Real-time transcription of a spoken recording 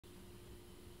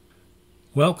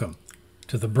Welcome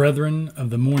to the Brethren of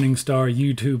the Morning Star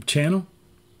YouTube channel.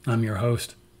 I'm your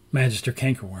host, Magister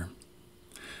Cankerworm.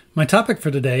 My topic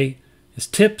for today is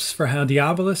tips for how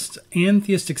Diabolists and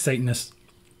Theistic Satanists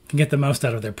can get the most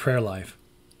out of their prayer life.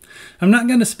 I'm not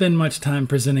going to spend much time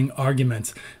presenting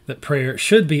arguments that prayer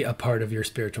should be a part of your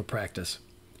spiritual practice.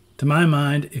 To my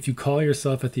mind, if you call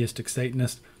yourself a Theistic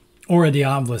Satanist, or a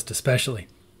Diabolist especially,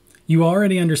 you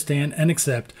already understand and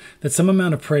accept that some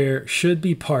amount of prayer should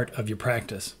be part of your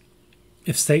practice.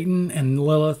 If Satan and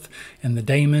Lilith and the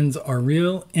daemons are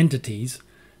real entities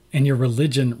and your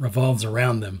religion revolves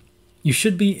around them, you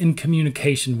should be in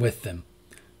communication with them.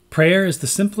 Prayer is the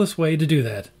simplest way to do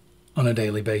that on a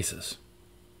daily basis.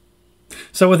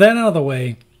 So with that out of the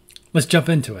way, let's jump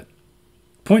into it.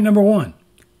 Point number 1,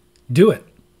 do it.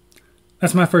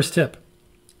 That's my first tip.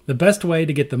 The best way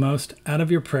to get the most out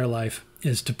of your prayer life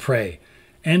is to pray,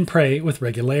 and pray with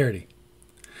regularity.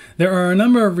 There are a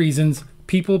number of reasons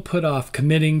people put off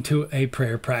committing to a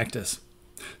prayer practice.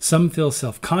 Some feel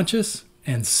self-conscious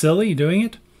and silly doing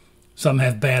it. Some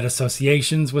have bad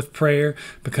associations with prayer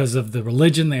because of the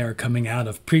religion they are coming out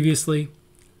of previously.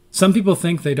 Some people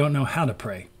think they don't know how to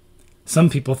pray. Some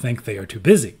people think they are too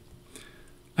busy.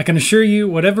 I can assure you,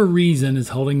 whatever reason is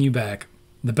holding you back,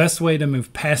 the best way to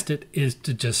move past it is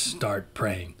to just start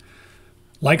praying.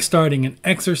 Like starting an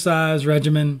exercise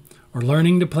regimen or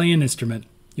learning to play an instrument,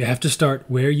 you have to start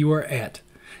where you are at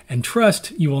and trust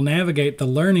you will navigate the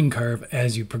learning curve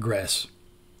as you progress.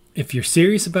 If you're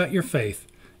serious about your faith,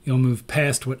 you'll move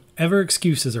past whatever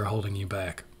excuses are holding you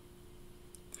back.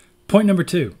 Point number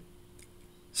 2,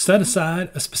 set aside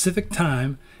a specific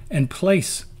time and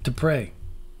place to pray.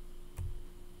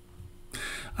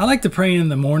 I like to pray in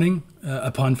the morning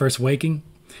upon first waking,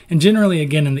 and generally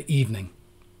again in the evening.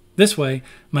 This way,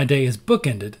 my day is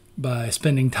bookended by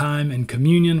spending time in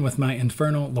communion with my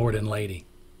infernal Lord and Lady.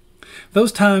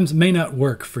 Those times may not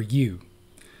work for you.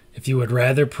 If you would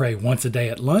rather pray once a day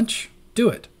at lunch, do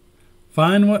it.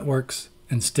 Find what works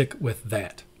and stick with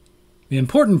that. The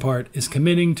important part is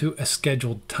committing to a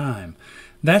scheduled time.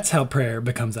 That's how prayer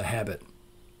becomes a habit.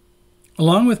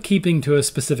 Along with keeping to a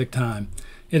specific time,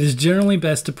 it is generally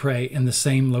best to pray in the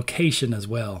same location as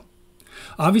well.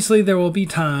 Obviously, there will be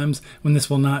times when this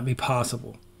will not be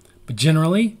possible, but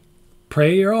generally,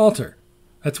 pray at your altar.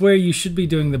 That's where you should be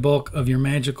doing the bulk of your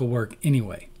magical work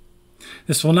anyway.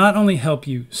 This will not only help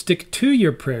you stick to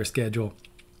your prayer schedule,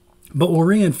 but will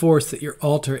reinforce that your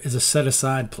altar is a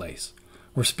set-aside place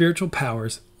where spiritual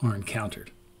powers are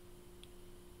encountered.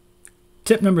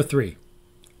 Tip number 3,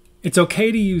 it's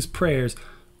okay to use prayers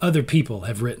other people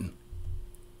have written.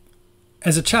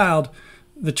 As a child,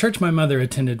 the church my mother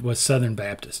attended was Southern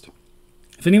Baptist.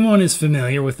 If anyone is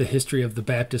familiar with the history of the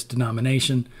Baptist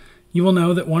denomination, you will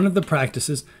know that one of the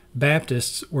practices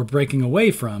Baptists were breaking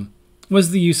away from was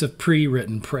the use of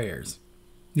pre-written prayers.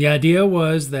 The idea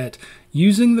was that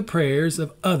using the prayers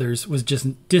of others was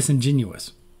just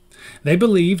disingenuous. They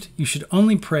believed you should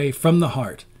only pray from the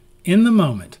heart, in the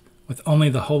moment, with only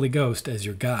the Holy Ghost as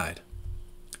your guide.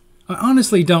 I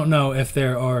honestly don't know if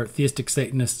there are Theistic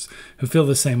Satanists who feel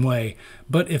the same way,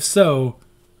 but if so,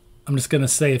 I'm just going to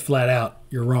say flat out,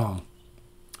 you're wrong.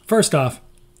 First off,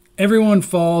 everyone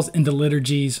falls into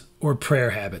liturgies or prayer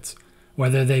habits,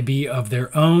 whether they be of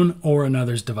their own or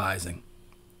another's devising.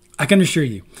 I can assure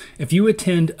you, if you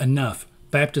attend enough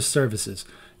Baptist services,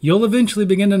 you'll eventually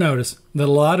begin to notice that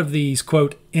a lot of these,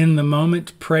 quote,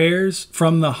 in-the-moment prayers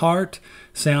from the heart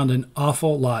sound an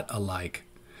awful lot alike.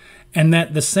 And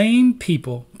that the same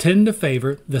people tend to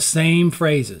favor the same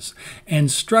phrases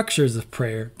and structures of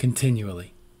prayer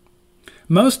continually.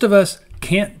 Most of us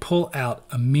can't pull out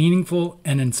a meaningful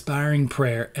and inspiring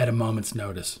prayer at a moment's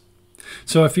notice.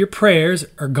 So if your prayers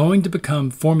are going to become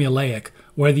formulaic,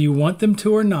 whether you want them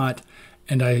to or not,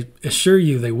 and I assure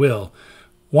you they will,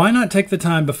 why not take the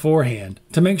time beforehand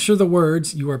to make sure the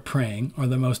words you are praying are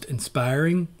the most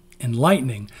inspiring,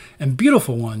 enlightening, and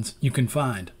beautiful ones you can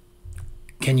find?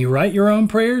 Can you write your own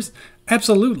prayers?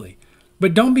 Absolutely.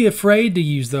 But don't be afraid to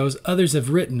use those others have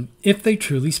written if they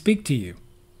truly speak to you.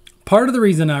 Part of the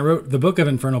reason I wrote the Book of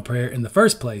Infernal Prayer in the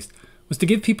first place was to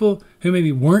give people who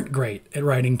maybe weren't great at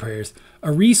writing prayers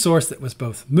a resource that was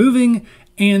both moving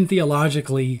and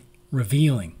theologically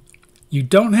revealing. You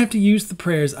don't have to use the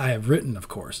prayers I have written, of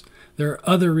course. There are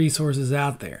other resources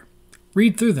out there.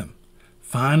 Read through them.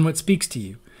 Find what speaks to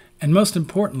you. And most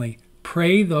importantly,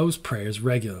 pray those prayers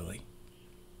regularly.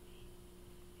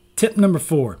 Tip number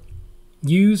 4,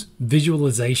 use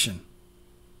visualization.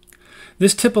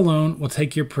 This tip alone will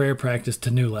take your prayer practice to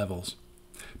new levels.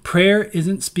 Prayer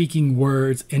isn't speaking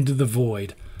words into the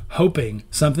void, hoping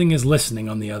something is listening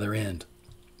on the other end.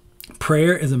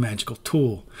 Prayer is a magical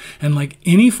tool, and like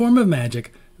any form of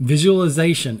magic,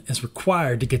 visualization is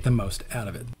required to get the most out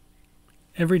of it.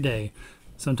 Every day,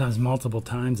 sometimes multiple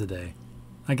times a day,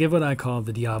 I give what I call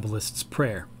the Diabolists'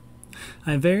 prayer.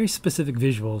 I have very specific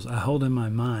visuals I hold in my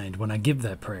mind when I give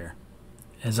that prayer.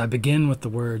 As I begin with the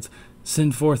words,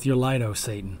 "Send forth your light, O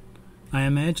Satan," I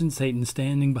imagine Satan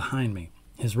standing behind me,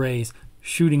 his rays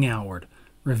shooting outward,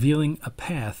 revealing a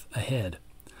path ahead.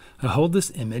 I hold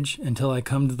this image until I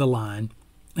come to the line,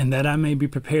 "And that I may be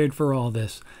prepared for all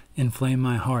this, inflame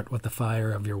my heart with the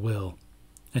fire of your will."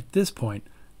 At this point,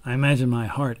 I imagine my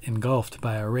heart engulfed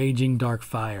by a raging dark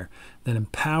fire that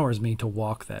empowers me to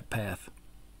walk that path.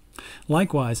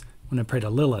 Likewise, when I pray to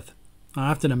Lilith,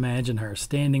 I often imagine her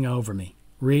standing over me,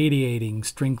 radiating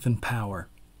strength and power.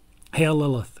 "Hail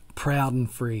Lilith, proud and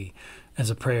free," as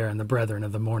a prayer in the Brethren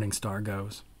of the Morning Star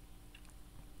goes.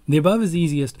 The above is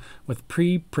easiest with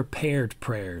pre-prepared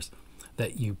prayers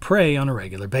that you pray on a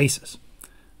regular basis.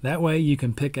 That way you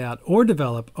can pick out or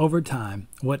develop over time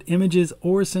what images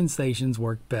or sensations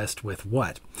work best with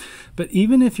what. But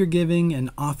even if you're giving an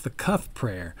off-the-cuff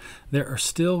prayer, there are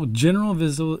still general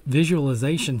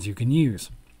visualizations you can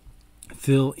use.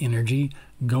 Feel energy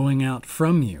going out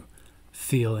from you.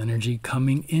 Feel energy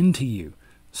coming into you.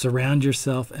 Surround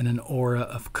yourself in an aura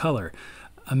of color.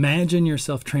 Imagine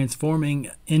yourself transforming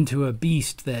into a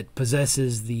beast that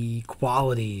possesses the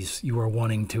qualities you are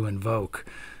wanting to invoke.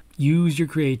 Use your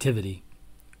creativity.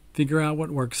 Figure out what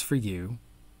works for you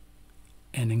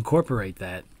and incorporate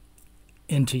that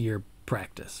into your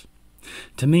practice.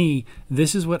 To me,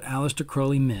 this is what Aleister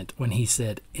Crowley meant when he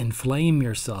said, "Inflame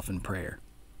yourself in prayer."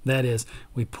 That is,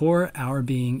 we pour our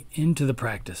being into the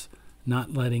practice,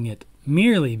 not letting it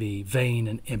merely be vain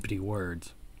and empty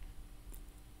words.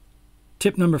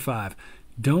 Tip number 5,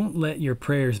 don't let your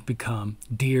prayers become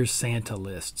Dear Santa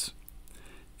lists.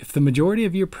 If the majority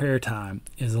of your prayer time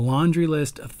is a laundry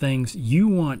list of things you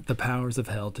want the powers of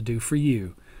hell to do for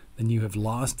you, then you have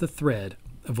lost the thread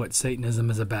of what Satanism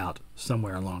is about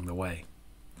somewhere along the way.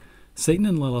 Satan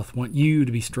and Lilith want you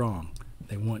to be strong.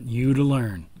 They want you to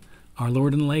learn. Our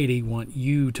Lord and Lady want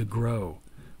you to grow.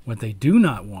 What they do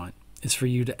not want is for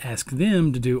you to ask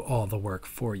them to do all the work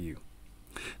for you.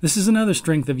 This is another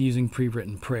strength of using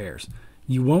pre-written prayers.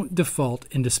 You won't default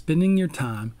into spending your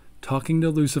time talking to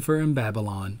Lucifer and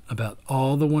Babylon about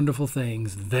all the wonderful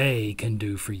things they can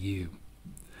do for you.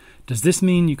 Does this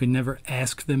mean you can never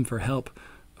ask them for help?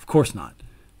 Of course not.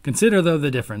 Consider, though,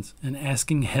 the difference in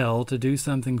asking hell to do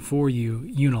something for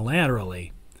you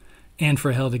unilaterally and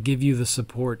for hell to give you the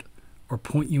support or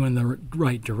point you in the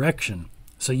right direction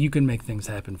so you can make things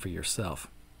happen for yourself.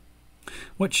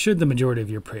 What should the majority of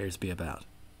your prayers be about?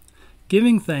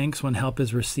 Giving thanks when help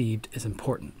is received is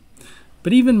important,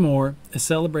 but even more is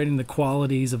celebrating the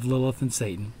qualities of Lilith and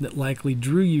Satan that likely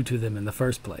drew you to them in the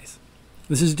first place.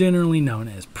 This is generally known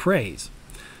as praise.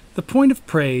 The point of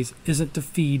praise isn't to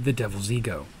feed the devil's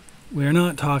ego. We are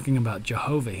not talking about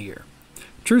Jehovah here.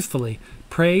 Truthfully,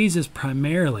 praise is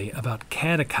primarily about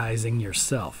catechizing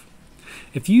yourself.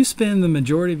 If you spend the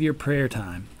majority of your prayer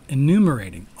time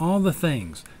enumerating all the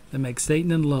things that make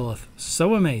Satan and Lilith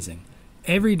so amazing,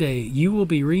 every day you will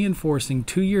be reinforcing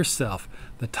to yourself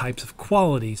the types of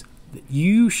qualities that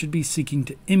you should be seeking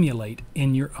to emulate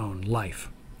in your own life.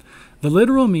 The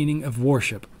literal meaning of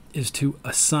worship is to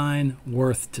assign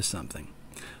worth to something.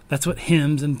 That's what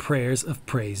hymns and prayers of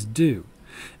praise do.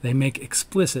 They make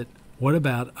explicit what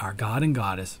about our God and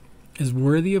Goddess is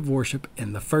worthy of worship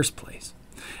in the first place.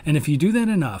 And if you do that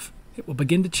enough, it will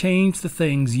begin to change the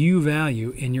things you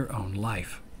value in your own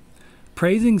life.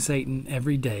 Praising Satan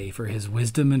every day for his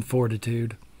wisdom and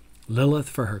fortitude, Lilith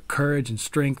for her courage and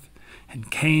strength,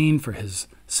 and Cain for his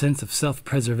sense of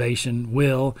self-preservation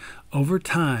will, over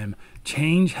time,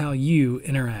 change how you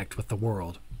interact with the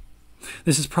world.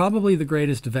 This is probably the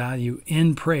greatest value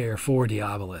in prayer for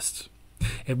Diabolists.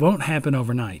 It won't happen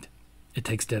overnight. It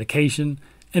takes dedication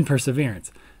and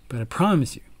perseverance, but I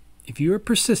promise you, if you are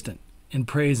persistent in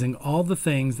praising all the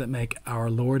things that make our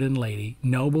Lord and Lady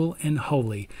noble and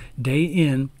holy day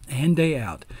in and day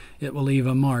out, it will leave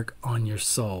a mark on your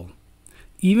soul.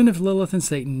 Even if Lilith and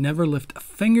Satan never lift a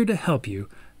finger to help you,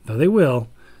 though they will,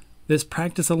 this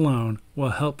practice alone will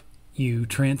help you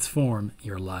transform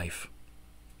your life.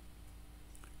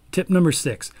 Tip number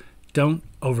 6, don't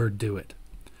overdo it.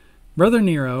 Brother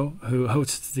Nero, who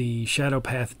hosts the Shadow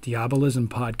Path Diabolism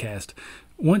podcast,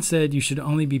 once said you should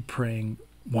only be praying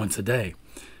once a day,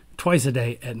 twice a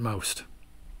day at most.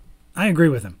 I agree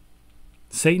with him.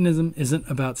 Satanism isn't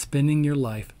about spending your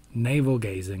life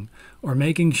navel-gazing, or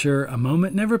making sure a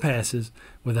moment never passes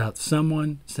without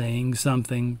someone saying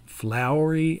something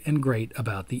flowery and great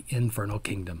about the infernal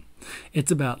kingdom.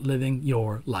 It's about living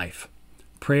your life.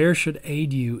 Prayer should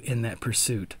aid you in that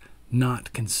pursuit,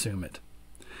 not consume it.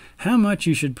 How much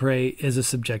you should pray is a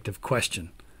subjective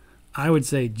question. I would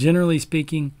say, generally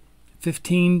speaking,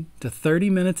 15 to 30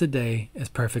 minutes a day is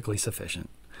perfectly sufficient.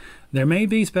 There may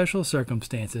be special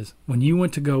circumstances when you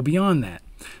want to go beyond that,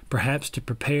 perhaps to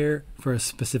prepare for a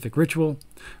specific ritual,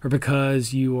 or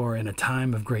because you are in a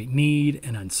time of great need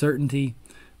and uncertainty,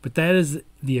 but that is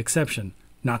the exception,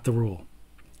 not the rule.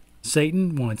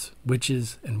 Satan wants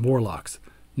witches and warlocks,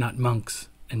 not monks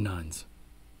and nuns.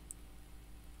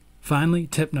 Finally,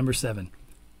 tip number 7,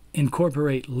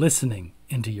 incorporate listening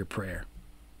into your prayer.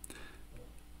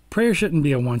 Prayer shouldn't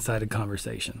be a one-sided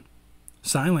conversation.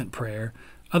 Silent prayer,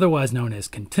 otherwise known as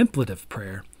contemplative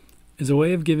prayer, is a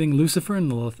way of giving Lucifer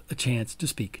and Lilith a chance to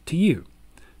speak to you.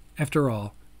 After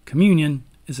all, communion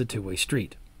is a two-way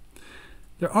street.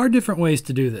 There are different ways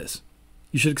to do this.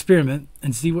 You should experiment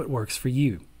and see what works for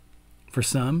you. For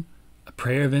some, a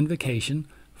prayer of invocation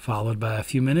followed by a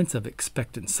few minutes of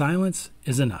expectant silence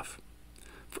is enough.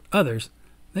 For others,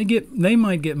 they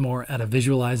might get more out of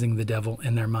visualizing the devil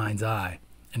in their mind's eye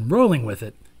and rolling with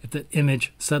it if that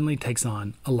image suddenly takes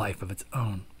on a life of its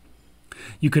own.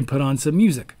 You can put on some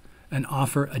music and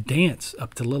offer a dance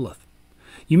up to Lilith.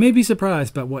 You may be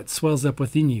surprised by what swells up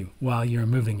within you while you're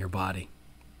moving your body.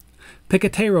 Pick a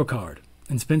tarot card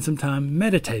and spend some time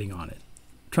meditating on it,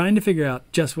 trying to figure out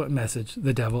just what message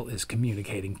the devil is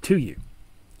communicating to you.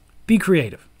 Be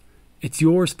creative. It's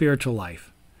your spiritual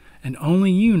life, and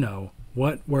only you know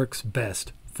what works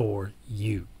best for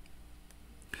you.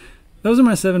 Those are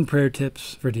my 7 prayer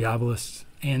tips for Diabolists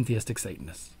and Theistic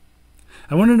Satanists.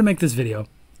 I wanted to make this video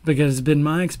because it's been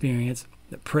my experience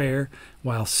that prayer,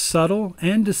 while subtle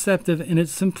and deceptive in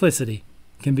its simplicity,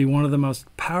 can be one of the most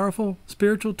powerful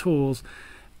spiritual tools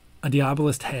a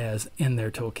Diabolist has in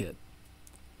their toolkit.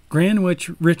 Grand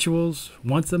rituals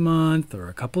once a month or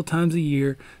a couple times a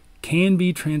year can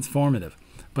be transformative,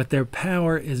 but their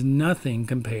power is nothing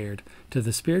compared to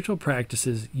the spiritual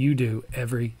practices you do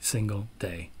every single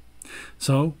day.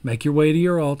 So make your way to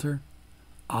your altar,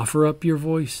 offer up your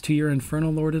voice to your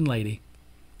infernal Lord and Lady,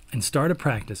 and start a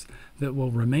practice that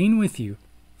will remain with you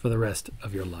for the rest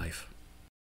of your life.